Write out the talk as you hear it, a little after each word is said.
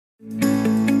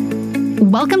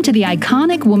Welcome to the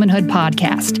Iconic Womanhood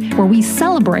Podcast, where we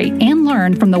celebrate and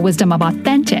learn from the wisdom of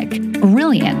authentic,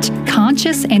 brilliant,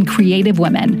 conscious, and creative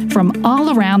women from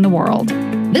all around the world.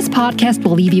 This podcast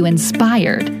will leave you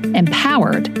inspired,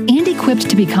 empowered, and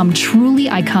equipped to become truly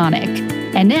iconic.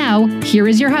 And now, here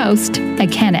is your host,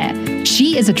 Ekene.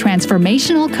 She is a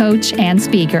transformational coach and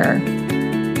speaker.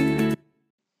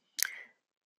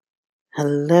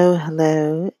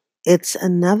 Hello. It's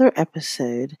another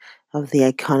episode of the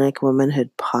Iconic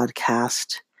Womanhood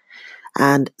Podcast,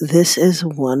 and this is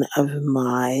one of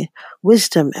my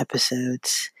wisdom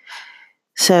episodes.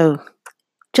 So,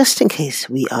 just in case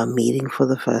we are meeting for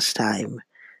the first time,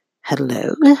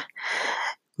 hello.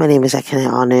 My name is Ekene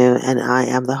Anu, and I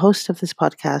am the host of this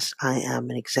podcast. I am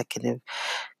an executive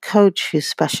coach who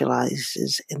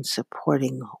specializes in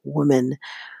supporting women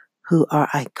who are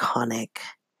iconic.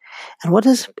 And what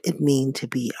does it mean to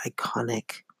be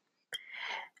iconic?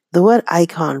 The word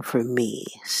icon for me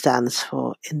stands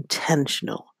for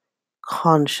intentional,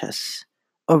 conscious,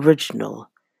 original,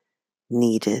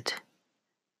 needed.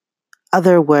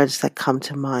 Other words that come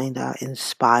to mind are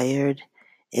inspired,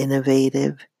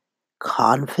 innovative,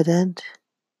 confident,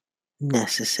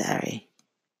 necessary.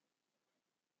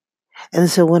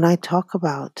 And so when I talk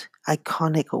about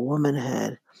iconic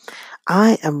womanhood,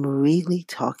 I am really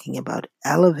talking about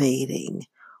elevating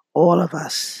all of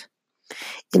us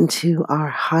into our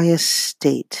highest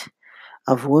state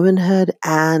of womanhood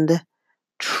and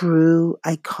true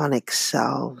iconic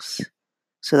selves,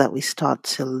 so that we start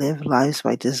to live lives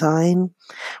by design.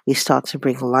 We start to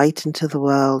bring light into the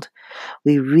world.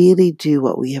 We really do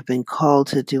what we have been called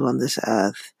to do on this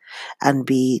earth and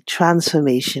be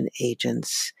transformation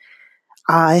agents.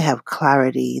 I have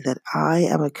clarity that I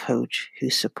am a coach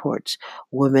who supports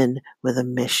women with a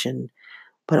mission,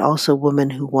 but also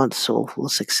women who want soulful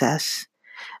success,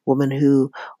 women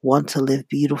who want to live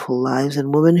beautiful lives,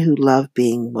 and women who love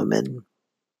being women.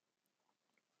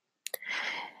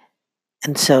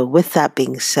 And so with that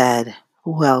being said,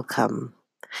 welcome.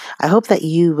 I hope that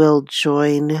you will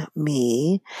join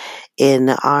me in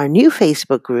our new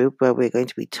Facebook group where we're going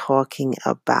to be talking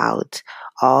about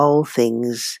all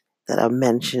things that are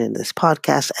mentioned in this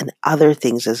podcast and other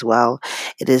things as well.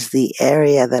 It is the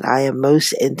area that I am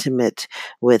most intimate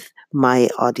with my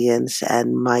audience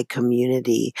and my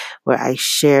community, where I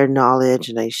share knowledge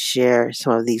and I share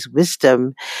some of these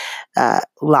wisdom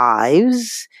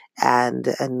lives.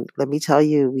 And let me tell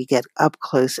you, we get up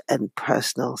close and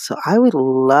personal. So I would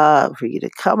love for you to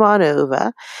come on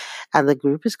over. And the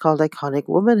group is called Iconic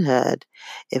Womanhood.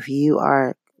 If you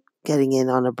are getting in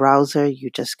on a browser,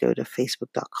 you just go to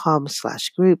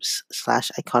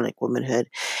facebook.com/groups/Iconic Womanhood.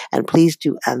 And please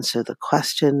do answer the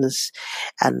questions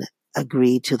and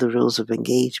agree to the rules of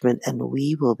engagement. And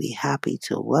we will be happy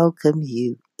to welcome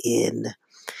you in.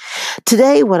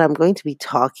 Today, what I'm going to be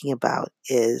talking about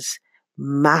is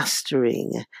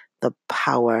mastering the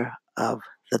power of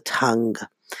the tongue.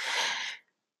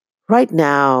 Right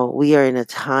now, we are in a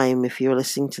time, if you're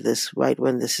listening to this right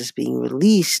when this is being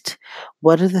released,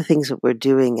 one of the things that we're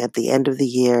doing at the end of the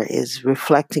year is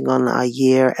reflecting on our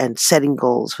year and setting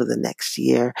goals for the next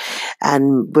year.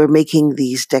 And we're making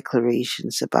these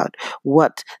declarations about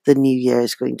what the new year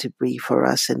is going to be for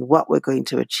us and what we're going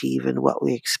to achieve and what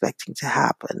we're expecting to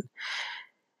happen.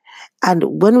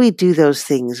 And when we do those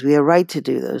things, we are right to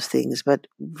do those things. But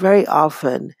very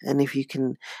often, and if you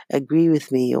can agree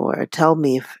with me or tell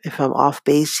me if I'm off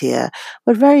base here,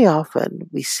 but very often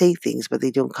we say things, but they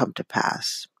don't come to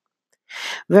pass.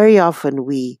 Very often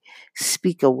we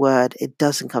speak a word, it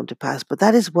doesn't come to pass, but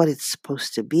that is what it's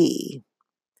supposed to be.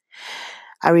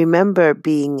 I remember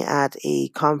being at a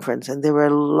conference and there were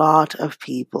a lot of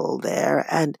people there,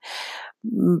 and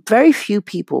very few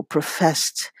people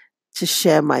professed to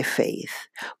share my faith,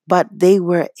 but they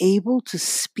were able to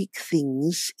speak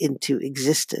things into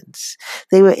existence.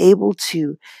 They were able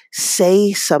to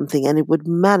say something and it would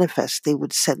manifest. They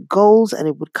would set goals and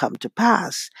it would come to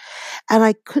pass. And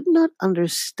I could not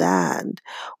understand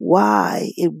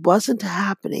why it wasn't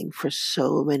happening for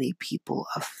so many people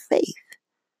of faith.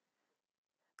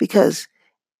 Because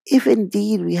if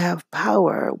indeed we have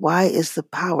power, why is the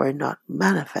power not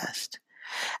manifest?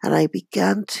 And I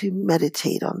began to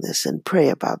meditate on this and pray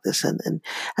about this and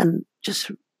just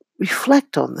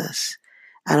reflect on this.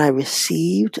 And I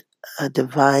received a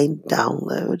divine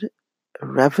download, a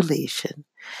revelation.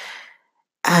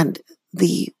 And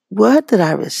the word that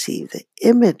I received, the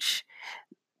image,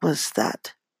 was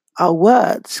that our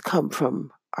words come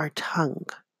from our tongue.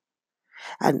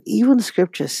 And even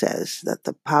scripture says that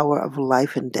the power of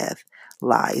life and death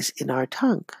lies in our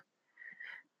tongue.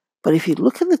 But if you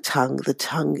look at the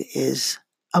tongue is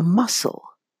a muscle.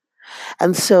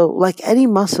 And so, like any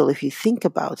muscle, if you think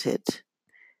about it,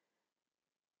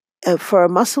 for a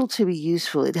muscle to be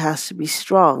useful, it has to be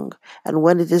strong. And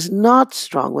when it is not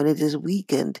strong, when it is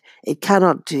weakened, it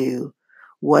cannot do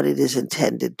what it is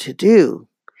intended to do.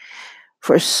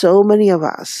 For so many of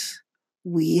us,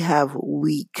 we have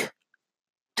weak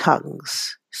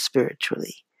tongues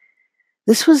spiritually.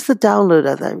 This was the download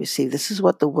that I received. This is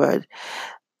what the word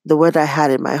I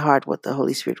had in my heart, what the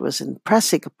Holy Spirit was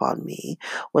impressing upon me,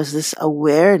 was this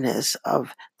awareness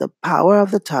of the power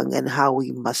of the tongue and how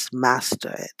we must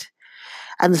master it.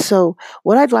 And so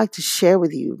what I'd like to share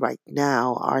with you right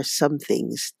now are some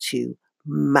things to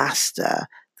master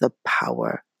the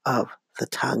power of the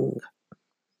tongue.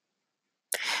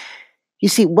 You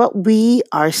see, what we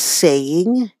are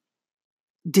saying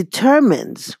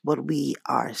determines what we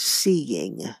are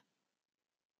seeing.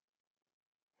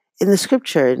 In the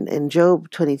scripture, in Job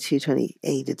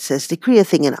 22:28, it says, decree a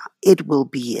thing and it will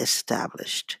be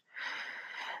established.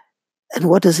 And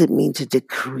what does it mean to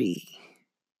decree?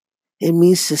 It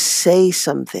means to say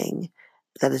something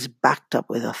that is backed up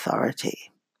with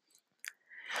authority.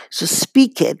 So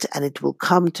speak it and it will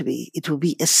come to be. It will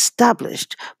be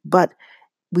established. But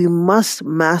we must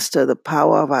master the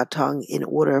power of our tongue in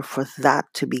order for that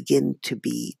to begin to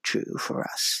be true for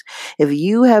us. If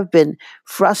you have been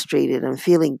frustrated and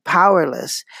feeling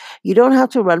powerless, you don't have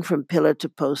to run from pillar to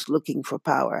post looking for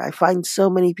power. I find so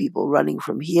many people running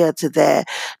from here to there,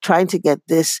 trying to get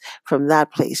this from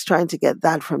that place, trying to get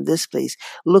that from this place,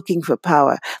 looking for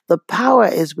power. The power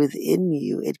is within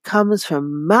you. It comes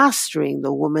from mastering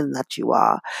the woman that you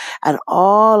are and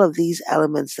all of these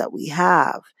elements that we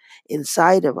have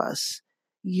inside of us,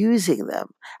 using them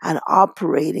and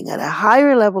operating at a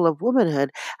higher level of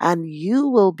womanhood, and you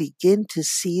will begin to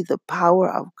see the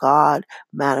power of God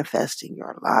manifest in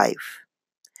your life.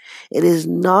 It is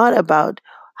not about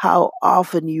how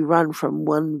often you run from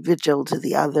one vigil to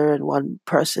the other and one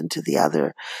person to the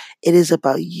other. It is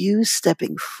about you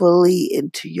stepping fully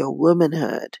into your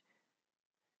womanhood.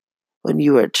 When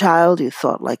you were a child, you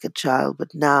thought like a child,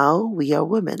 but now we are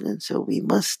women, and so we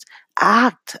must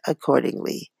act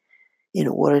accordingly in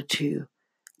order to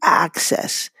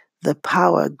access the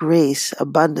power, grace,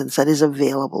 abundance that is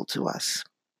available to us.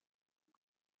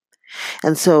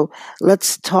 And so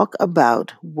let's talk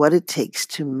about what it takes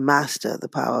to master the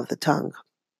power of the tongue.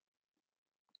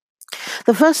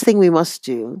 The first thing we must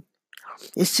do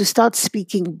is to start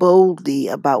speaking boldly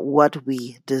about what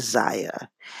we desire.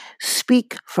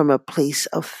 Speak from a place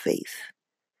of faith.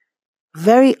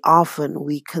 Very often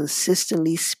we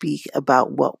consistently speak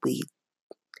about what we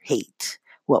hate,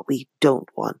 what we don't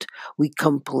want. We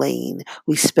complain.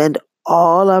 We spend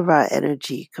all of our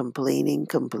energy complaining.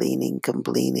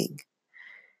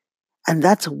 And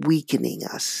that's weakening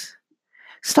us.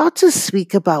 Start to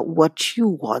speak about what you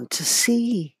want to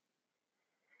see.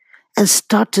 And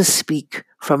start to speak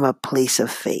from a place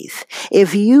of faith.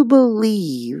 If you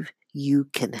believe, you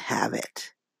can have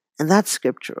it. And that's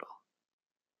scriptural.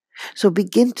 So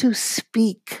begin to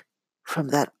speak from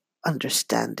that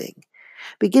understanding.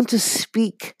 Begin to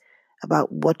speak about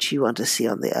what you want to see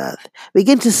on the earth.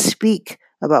 Begin to speak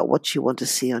about what you want to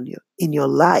see in your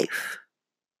life.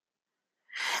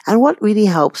 And what really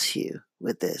helps you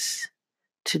with this?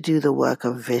 To do the work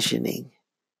of visioning.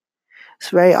 It's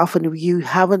very often you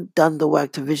haven't done the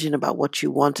work to vision about what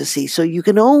you want to see. So you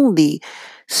can only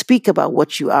speak about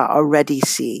what you are already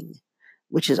seeing,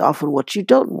 which is often what you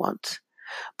don't want.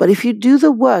 But if you do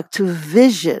the work to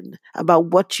vision about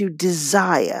what you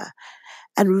desire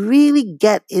and really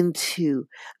get into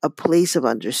a place of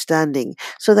understanding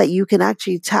so that you can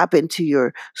actually tap into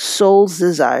your soul's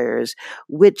desires,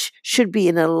 which should be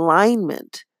in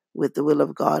alignment with the will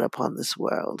of God upon this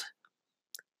world.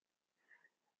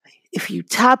 If you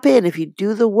tap in, if you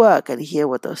do the work and hear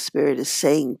what the Spirit is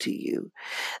saying to you,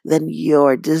 then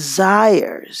your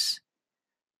desires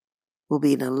will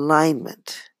be in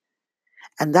alignment.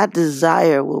 And that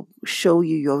desire will show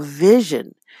you your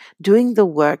vision. Doing the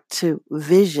work to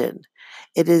vision.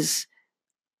 It is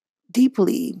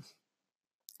deeply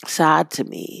sad to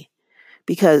me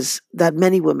because that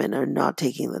many women are not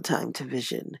taking the time to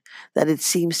vision, that it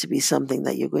seems to be something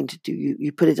that you're going to do.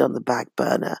 You put it on the back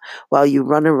burner while you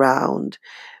run around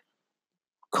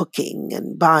cooking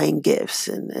and buying gifts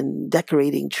and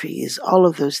decorating trees. All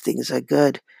of those things are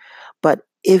good. But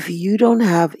if you don't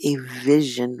have a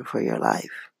vision for your life,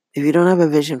 if you don't have a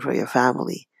vision for your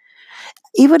family,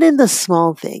 even in the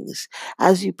small things,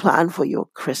 as you plan for your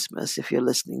Christmas, if you're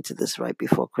listening to this right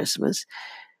before Christmas,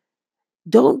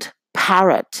 don't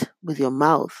parrot with your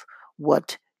mouth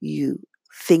what you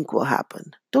think will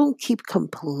happen. Don't keep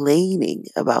complaining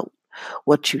about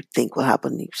what you think will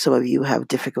happen. Some of you have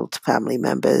difficult family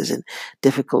members and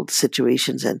difficult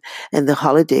situations, and the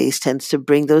holidays tends to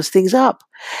bring those things up.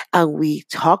 And we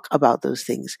talk about those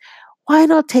things. Why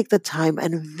not take the time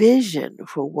and vision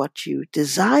for what you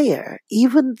desire,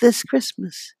 even this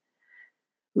Christmas?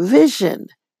 Vision.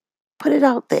 Put it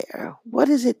out there. What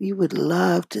is it you would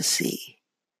love to see?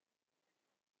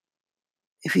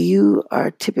 If you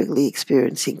are typically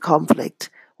experiencing conflict,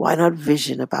 why not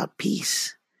vision about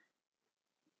peace?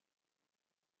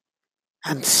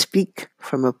 And speak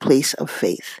from a place of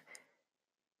faith.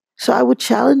 So I would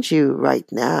challenge you right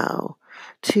now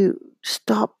to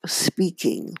stop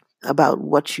speaking about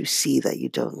what you see that you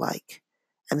don't like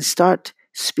and start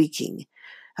speaking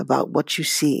about what you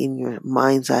see in your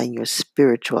mind's eye, in your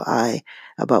spiritual eye,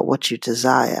 about what you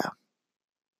desire.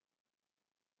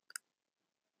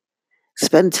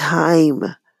 Spend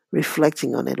time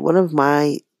reflecting on it. One of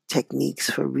my techniques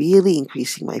for really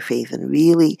increasing my faith and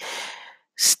really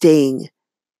staying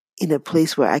in a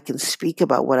place where I can speak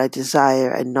about what I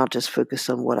desire and not just focus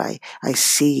on what I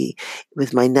see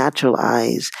with my natural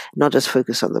eyes, not just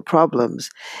focus on the problems,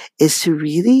 is to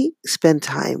really spend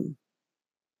time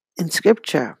in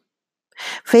scripture.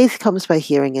 Faith comes by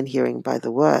hearing and hearing by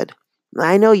the word.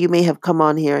 I know you may have come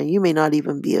on here and you may not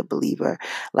even be a believer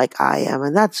like I am,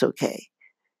 and that's okay.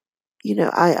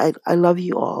 I love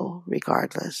you all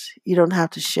regardless. You don't have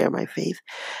to share my faith.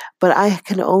 But I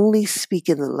can only speak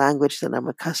in the language that I'm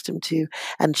accustomed to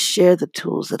and share the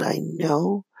tools that I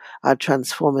know are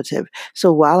transformative.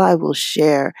 So while I will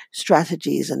share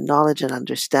strategies and knowledge and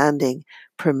understanding,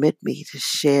 permit me to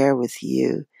share with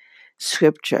you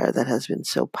scripture that has been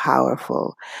so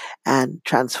powerful and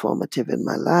transformative in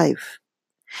my life.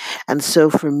 And so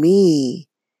for me,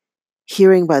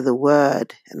 hearing by the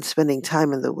word and spending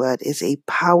time in the word is a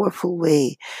powerful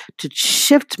way to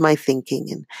shift my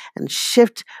thinking and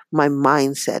shift my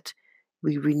mindset.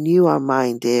 We renew our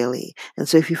mind daily. And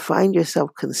so if you find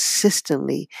yourself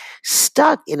consistently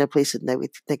stuck in a place of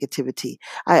negativity,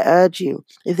 I urge you,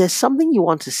 if there's something you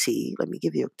want to see, let me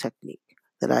give you a technique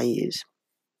that I use.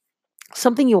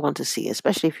 Something you want to see,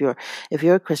 especially if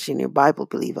you're a Christian, you're a Bible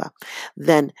believer,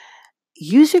 then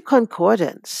use your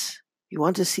concordance. You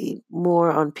want to see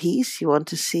more on peace. You want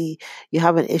to see, you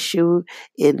have an issue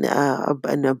in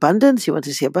abundance. You want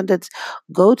to see abundance.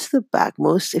 Go to the back.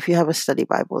 If you have a study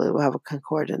Bible, it will have a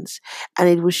concordance. And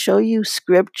it will show you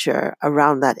scripture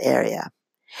around that area.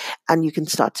 And you can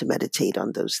start to meditate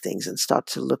on those things and start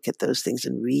to look at those things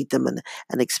and read them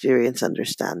and experience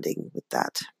understanding with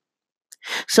that.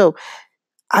 So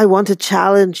I want to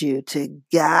challenge you to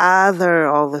gather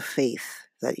all the faith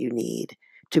that you need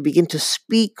to begin to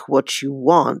speak what you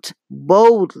want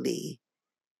boldly,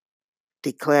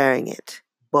 declaring it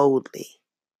boldly.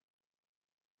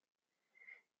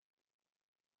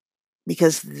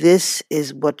 Because this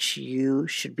is what you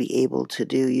should be able to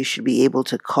do. You should be able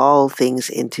to call things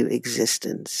into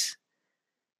existence.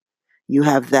 You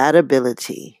have that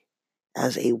ability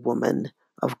as a woman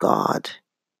of God.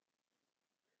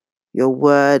 Your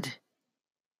word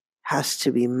has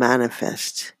to be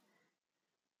manifest.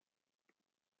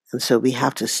 And so we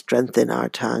have to strengthen our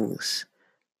tongues.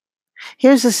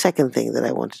 Here's the second thing that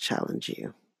I want to challenge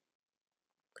you.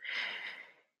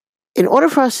 In order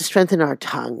for us to strengthen our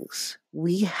tongues,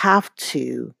 we have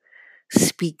to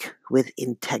speak with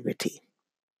integrity.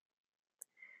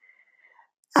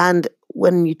 And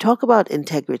when you talk about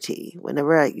integrity,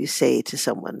 whenever you say to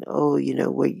someone,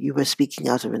 you were speaking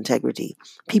out of integrity,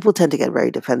 people tend to get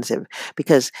very defensive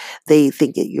because they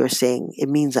think that you're saying it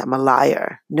means I'm a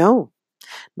liar. No.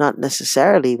 Not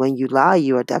necessarily. When you lie,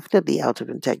 you are definitely out of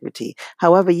integrity.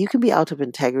 However, you can be out of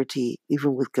integrity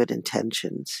even with good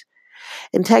intentions.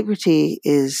 Integrity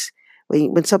is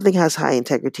when something has high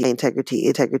integrity,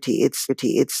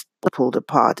 it's pulled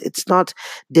apart. It's not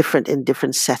different in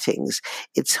different settings.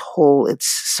 It's whole, it's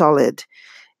solid,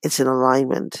 it's in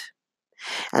alignment.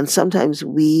 And sometimes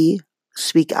we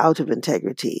speak out of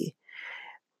integrity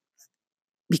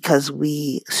because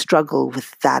we struggle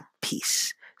with that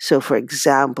piece. So, for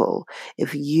example,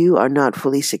 if you are not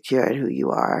fully secure in who you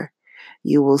are,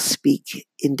 you will speak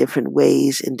in different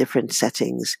ways, in different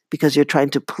settings, because you're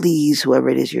trying to please whoever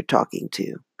it is you're talking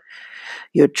to.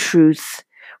 Your truth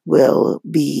will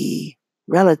be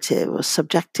relative or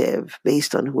subjective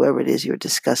based on whoever it is you're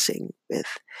discussing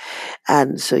with.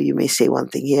 And so you may say one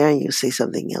thing here and you say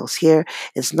something else here.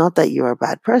 It's not that you're a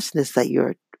bad person, it's that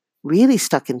you're really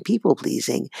stuck in people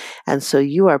pleasing. And so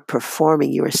you are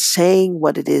performing, you are saying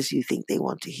what it is you think they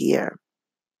want to hear.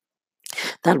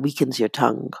 That weakens your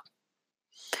tongue.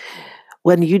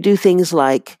 When you do things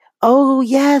like, oh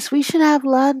yes, we should have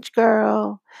lunch,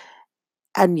 girl.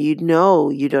 and you know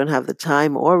you don't have the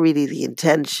time or really the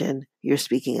intention, you're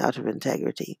speaking out of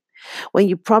integrity. When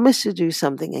you promise to do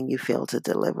something and you fail to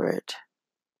deliver it,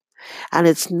 and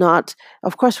it's not,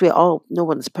 of course, no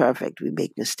one's perfect, we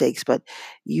make mistakes, but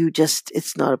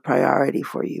it's not a priority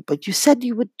for you. But you said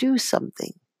you would do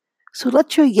something. So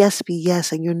let your yes be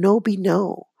yes and your no be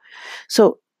no.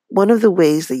 So one of the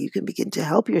ways that you can begin to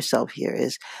help yourself here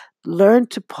is learn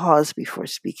to pause before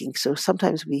speaking. So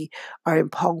sometimes we are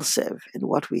impulsive in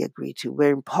what we agree to.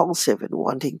 We're impulsive in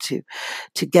wanting to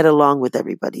get along with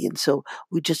everybody. And so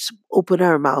we just open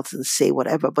our mouths and say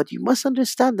whatever. But you must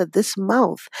understand that this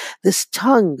mouth, this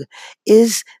tongue,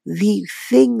 is the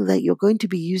thing that you're going to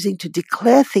be using to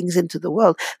declare things into the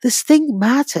world. This thing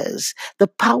matters. The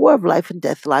power of life and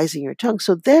death lies in your tongue.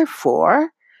 So therefore,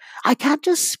 I can't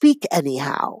just speak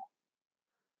anyhow.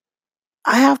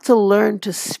 I have to learn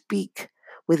to speak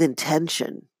with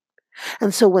intention.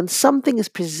 And so when something is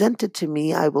presented to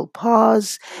me, I will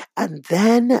pause and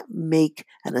then make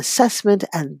an assessment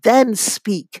and then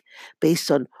speak based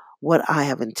on what I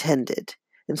have intended.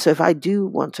 And so if I do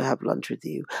want to have lunch with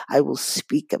you, I will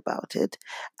speak about it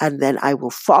and then I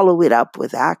will follow it up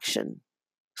with action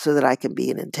so that I can be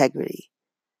in integrity.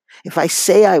 If I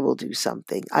say I will do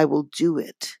something, I will do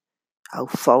it. I'll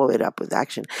follow it up with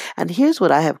action. And here's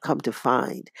what I have come to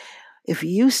find. If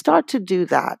you start to do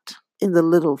that in the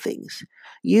little things,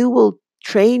 you will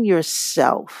train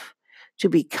yourself to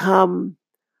become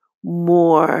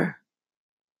more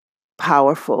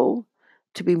powerful,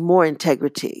 to be more in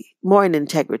integrity.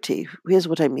 Here's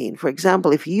what I mean. For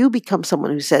example, if you become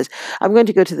someone who says, I'm going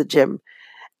to go to the gym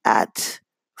at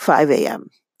 5 a.m.,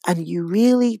 and you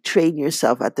really train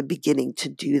yourself at the beginning to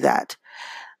do that,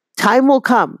 time will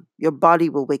come, your body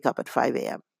will wake up at 5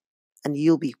 a.m. and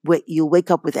you'll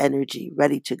wake up with energy,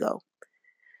 ready to go.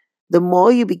 The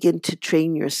more you begin to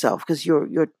train yourself, because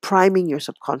you're priming your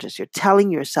subconscious, you're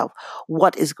telling yourself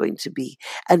what is going to be,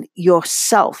 and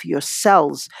yourself, your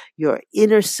cells, your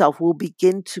inner self will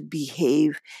begin to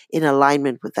behave in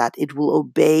alignment with that. It will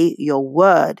obey your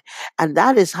word, and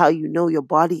that is how you know your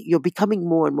body. You're becoming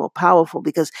more and more powerful,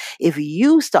 because if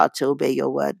you start to obey your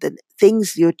word, then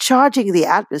you're charging the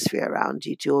atmosphere around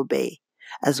you to obey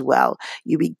as well.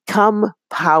 You become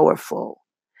powerful.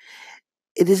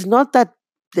 It is not that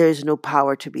there is no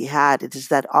power to be had. It is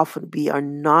that often we are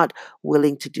not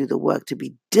willing to do the work, to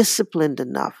be disciplined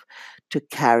enough to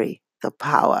carry the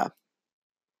power.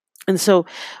 And so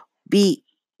be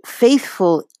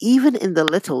faithful even in the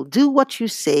little. Do what you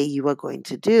say you are going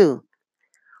to do.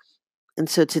 And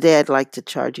so today I'd like to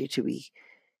charge you to be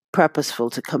purposeful,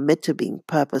 to commit to being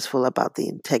purposeful about the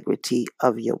integrity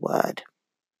of your word.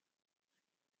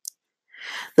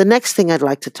 The next thing I'd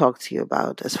like to talk to you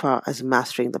about, as far as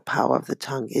mastering the power of the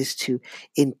tongue, is to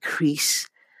increase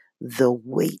the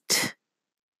weight.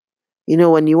 You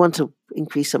know, when you want to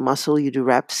increase a muscle, you do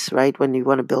reps, right? When you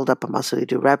want to build up a muscle, you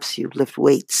do reps, you lift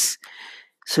weights.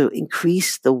 So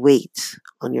increase the weight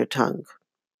on your tongue.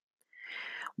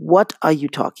 What are you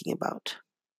talking about?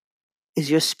 Is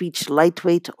your speech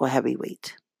lightweight or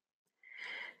heavyweight?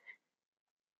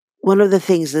 One of the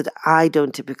things that I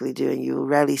don't typically do, and you will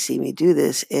rarely see me do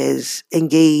this, is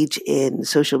engage in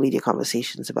social media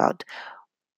conversations about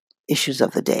issues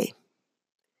of the day.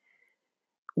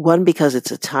 One, because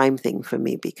it's a time thing for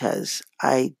me, because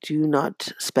I do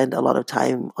not spend a lot of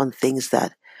time on things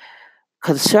that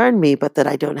concern me, but that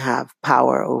I don't have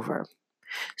power over.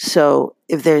 So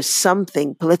if there's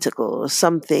something political or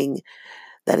something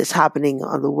that is happening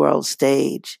on the world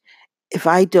stage, if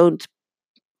I don't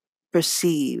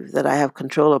perceive that I have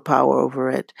control or power over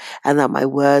it, and that my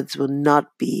words will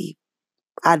not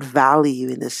add value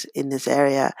in this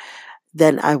area,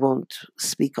 then I won't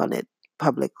speak on it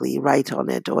publicly, write on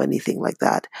it, or anything like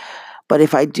that. But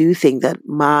if I do think that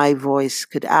my voice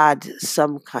could add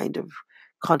some kind of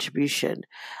contribution,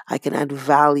 I can add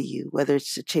value, whether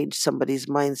it's to change somebody's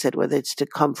mindset, whether it's to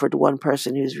comfort one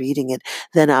person who's reading it,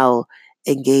 then I'll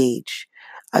engage.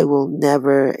 I will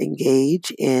never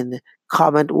engage in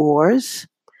comment wars.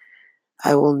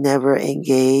 I will never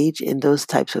engage in those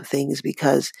types of things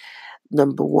because,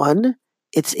 number one,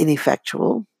 it's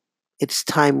ineffectual, it's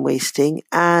time wasting,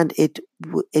 and it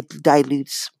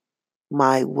dilutes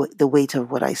the weight of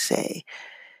what I say.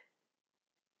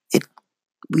 It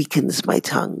weakens my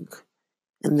tongue.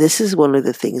 And this is one of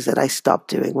the things that I stopped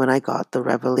doing when I got the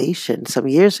revelation some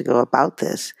years ago about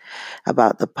this,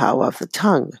 about the power of the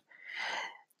tongue.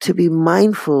 To be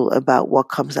mindful about what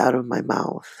comes out of my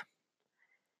mouth.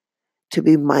 To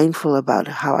be mindful about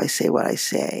how I say what I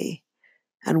say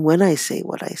and when I say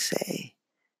what I say.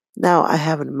 Now, I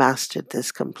haven't mastered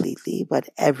this completely, but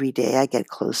every day I get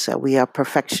closer. We are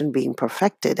perfection being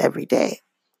perfected every day.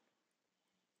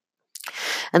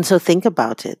 And so think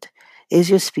about it. Is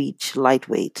your speech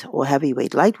lightweight or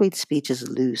heavyweight? Lightweight speech is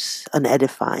loose,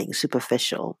 unedifying,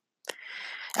 superficial.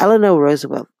 Eleanor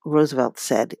Roosevelt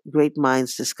said, great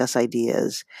minds discuss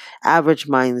ideas, average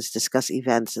minds discuss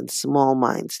events, and small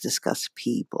minds discuss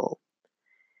people.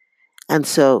 And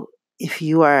so if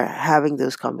you are having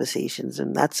those conversations,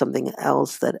 and that's something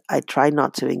else that I try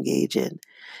not to engage in,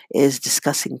 is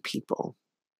discussing people.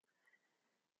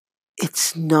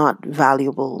 It's not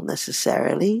valuable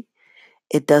necessarily.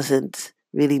 It doesn't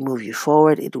really move you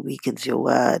forward. It weakens your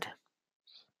word.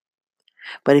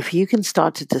 But if you can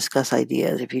start to discuss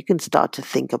ideas, if you can start to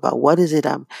think about what is it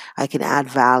I can add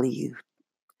value,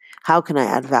 how can I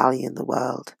add value in the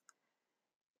world?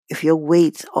 If your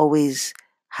weight always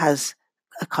has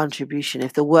a contribution,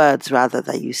 if the words rather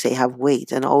that you say have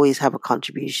weight and always have a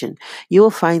contribution, you will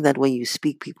find that when you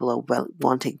speak, people are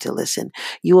wanting to listen.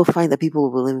 You will find that people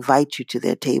will invite you to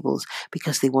their tables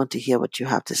because they want to hear what you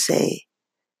have to say,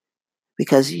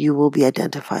 because you will be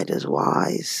identified as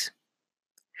wise.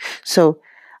 So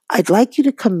I'd like you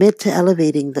to commit to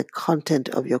elevating the content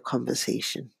of your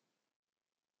conversation.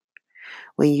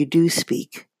 When you do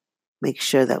speak, make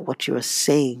sure that what you are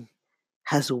saying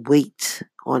has weight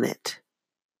on it.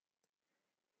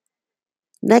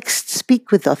 Next, speak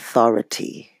with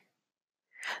authority.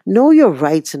 Know your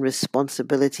rights and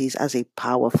responsibilities as a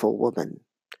powerful woman.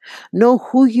 Know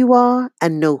who you are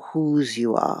and know whose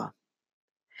you are.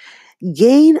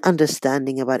 Gain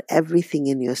understanding about everything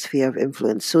in your sphere of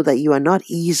influence so that you are not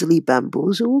easily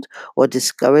bamboozled or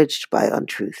discouraged by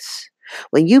untruths.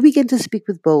 When you begin to speak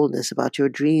with boldness about your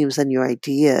dreams and your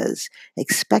ideas,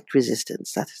 expect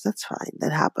resistance. That's fine.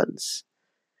 That happens.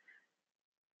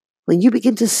 When you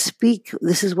begin to speak,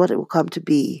 this is what it will come to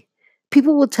be.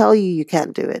 People will tell you you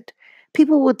can't do it.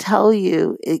 People will tell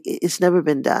you it's never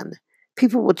been done.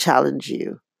 People will challenge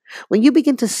you. When you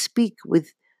begin to speak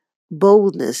with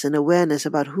boldness and awareness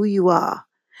about who you are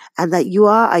and that you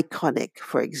are iconic,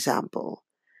 for example,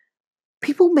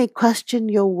 people may question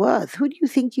your worth. Who do you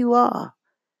think you are?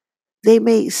 They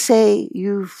may say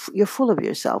you're full of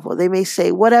yourself, or they may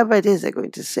say whatever it is they're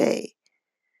going to say.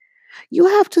 You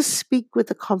have to speak with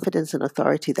the confidence and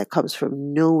authority that comes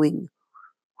from knowing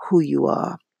who you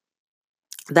are,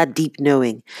 that deep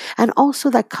knowing, and also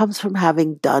that comes from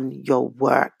having done your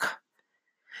work.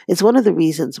 It's one of the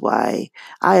reasons why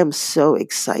I am so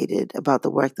excited about the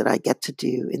work that I get to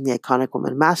do in the Iconic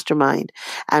Woman Mastermind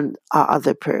and our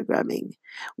other programming.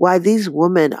 Why these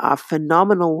women are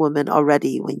phenomenal women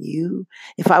already.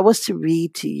 If I was to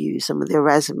read to you some of their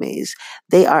resumes,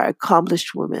 they are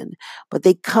accomplished women, but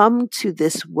they come to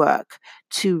this work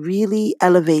to really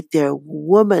elevate their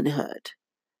womanhood,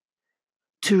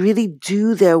 to really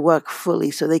do their work fully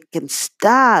so they can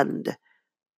stand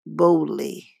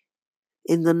boldly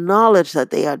in the knowledge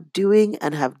that they are doing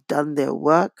and have done their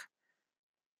work,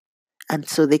 and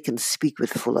so they can speak with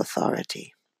full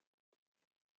authority.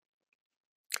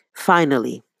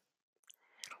 Finally,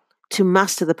 to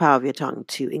master the power of your tongue,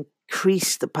 to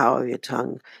increase the power of your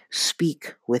tongue,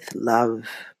 speak with love.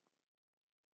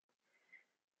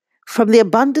 From the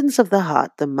abundance of the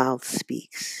heart, the mouth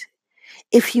speaks.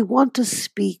 If you want to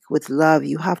speak with love,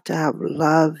 you have to have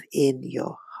love in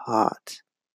your heart.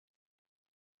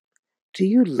 Do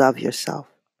you love yourself?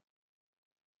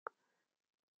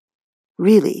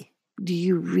 Really? Do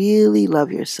you really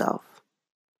love yourself?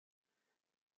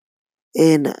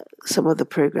 In some of the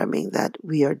programming that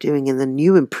we are doing in the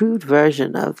new improved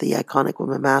version of the Iconic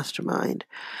Woman Mastermind.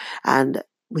 And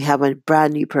we have a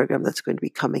brand new program that's going to be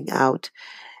coming out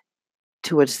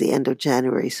towards the end of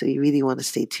January. So you really want to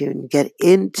stay tuned. Get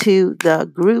into the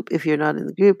group if you're not in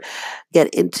the group. Get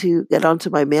onto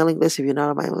my mailing list if you're not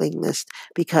on my mailing list,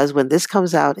 because when this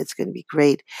comes out, it's going to be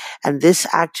great. And this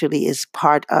actually is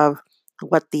part of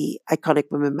what the Iconic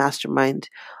Women Mastermind,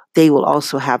 they will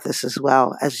also have this as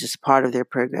well as just part of their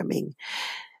programming.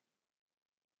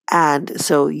 And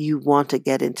so you want to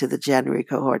get into the January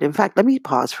cohort. In fact, let me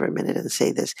pause for a minute and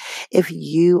say this. If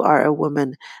you are a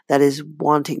woman that is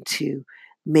wanting to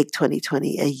make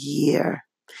 2020 a year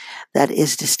that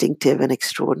is distinctive and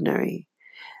extraordinary,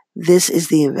 this is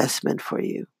the investment for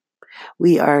you.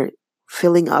 We are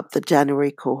filling up the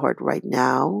January cohort right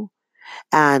now.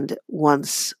 And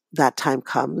once that time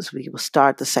comes, we will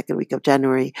start the second week of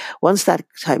January. Once that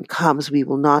time comes,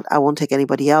 I won't take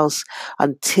anybody else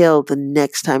until the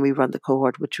next time we run the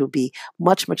cohort, which will be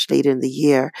much, much later in the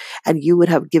year. And you would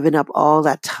have given up all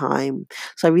that time.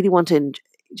 So I really want to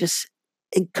just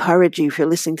encourage you, if you're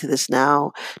listening to this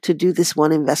now, to do this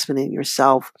one investment in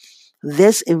yourself.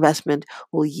 This investment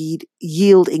will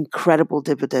yield incredible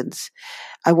dividends.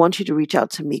 I want you to reach out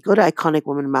to me. Go to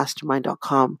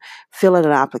iconicwomanmastermind.com, fill out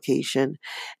an application,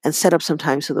 and set up some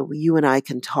time so that you and I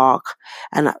can talk,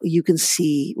 and you can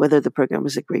see whether the program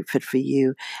is a great fit for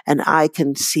you, and I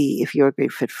can see if you're a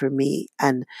great fit for me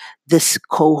and this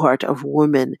cohort of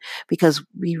women, because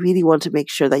we really want to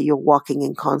make sure that you're walking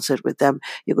in concert with them.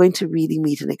 You're going to really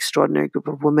meet an extraordinary group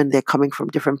of women. They're coming from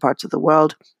different parts of the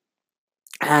world.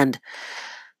 And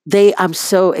I'm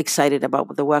so excited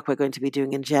about the work we're going to be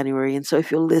doing in January. And so if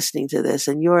you're listening to this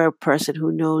and you're a person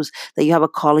who knows that you have a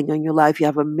calling on your life, you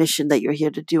have a mission that you're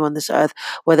here to do on this earth,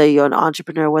 whether you're an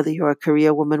entrepreneur, whether you're a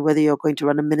career woman, whether you're going to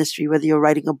run a ministry, whether you're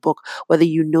writing a book, whether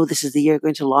you know this is the year you're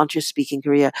going to launch your speaking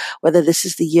career, whether this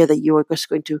is the year that you are just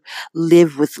going to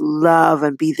live with love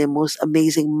and be the most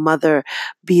amazing mother,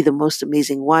 be the most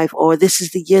amazing wife, or this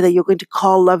is the year that you're going to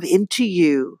call love into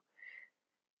you,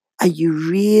 and you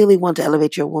really want to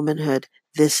elevate your womanhood,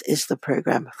 this is the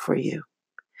program for you.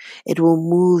 It will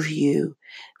move you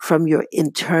from your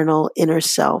internal inner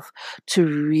self to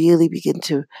really begin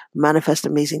to manifest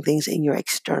amazing things in your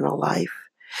external life.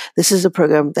 This is a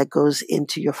program that goes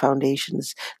into your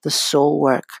foundations, the soul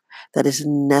work that is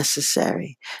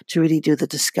necessary to really do the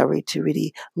discovery, to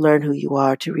really learn who you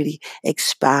are, to really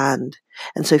expand.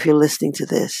 And so if you're listening to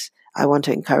this, I want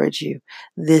to encourage you.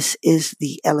 This is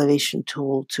the elevation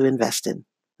tool to invest in.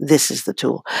 This is the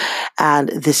tool, and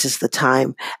this is the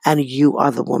time, and you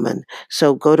are the woman.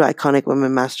 So go to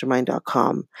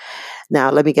iconicwomanmastermind.com.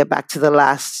 Now, let me get back to the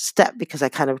last step, because I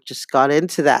kind of just got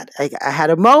into that. I had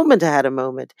a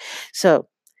moment. So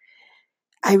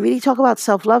I really talk about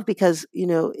self-love because,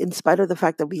 in spite of the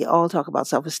fact that we all talk about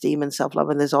self-esteem and self-love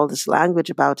and there's all this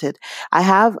language about it,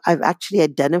 I've actually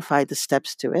identified the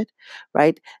steps to it,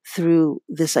 right, through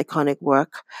this iconic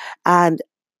work. And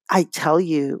I tell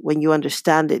you, when you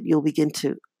understand it, you'll begin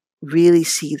to really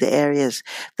see the areas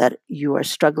that you are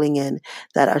struggling in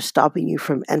that are stopping you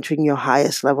from entering your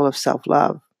highest level of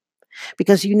self-love.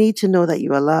 Because you need to know that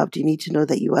you are loved. You need to know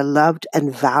that you are loved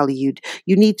and valued.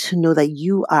 You need to know that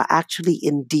you are actually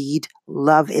indeed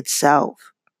love itself.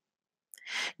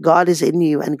 God is in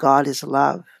you and God is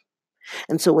love.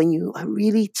 And so when you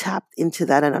really tap into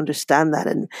that and understand that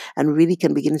and really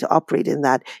can begin to operate in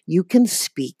that, you can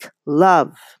speak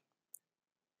love.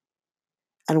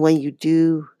 And when you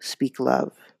do speak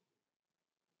love,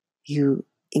 you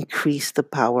increase the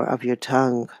power of your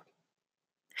tongue.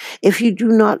 If you do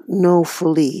not know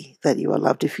fully that you are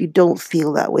loved, if you don't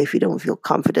feel that way, if you don't feel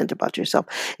confident about yourself,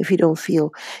 if you don't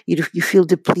feel, you feel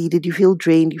depleted, you feel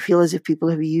drained, you feel as if people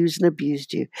have used and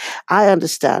abused you, I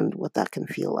understand what that can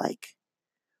feel like.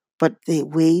 But the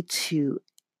way to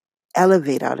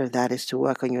elevate out of that is to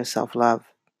work on your self-love.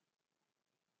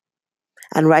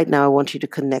 And right now, I want you to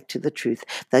connect to the truth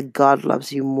that God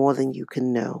loves you more than you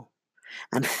can know,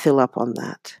 and fill up on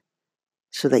that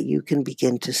so that you can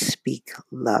begin to speak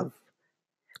love.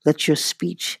 Let your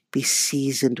speech be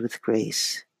seasoned with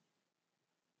grace,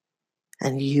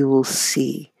 and you will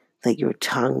see that your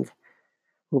tongue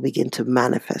will begin to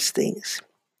manifest things.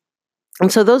 And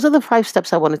so those are the 5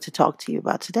 steps I wanted to talk to you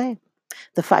about today.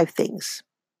 The 5 things.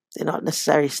 They're not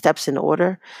necessarily steps in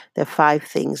order. They're 5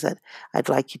 things that I'd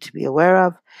like you to be aware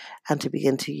of and to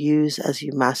begin to use as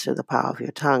you master the power of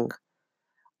your tongue.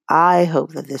 I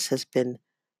hope that this has been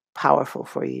powerful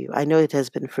for you. I know it has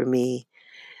been for me.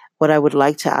 What I would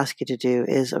like to ask you to do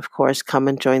is, of course, come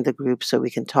and join the group so we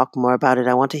can talk more about it.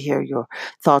 I want to hear your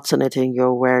thoughts on it and your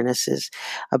awarenesses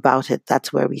about it.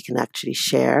 That's where we can actually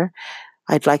share.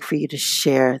 I'd like for you to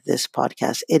share this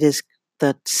podcast. It is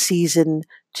the season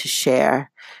to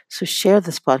share. So share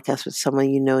this podcast with someone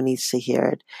you know needs to hear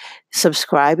it.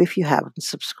 Subscribe if you haven't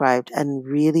subscribed. And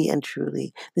really and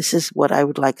truly, this is what I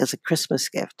would like as a Christmas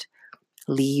gift.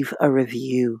 Leave a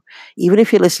review. Even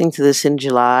if you're listening to this in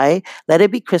July, let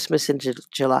it be Christmas in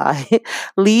July.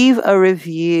 Leave a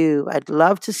review. I'd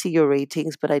love to see your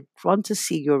ratings, but I want to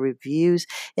see your reviews.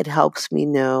 It helps me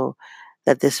know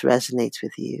that this resonates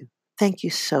with you. Thank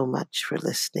you so much for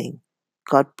listening.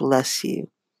 God bless you,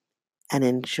 and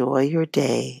enjoy your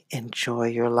day. Enjoy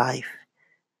your life.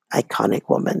 Iconic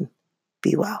woman,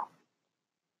 be well.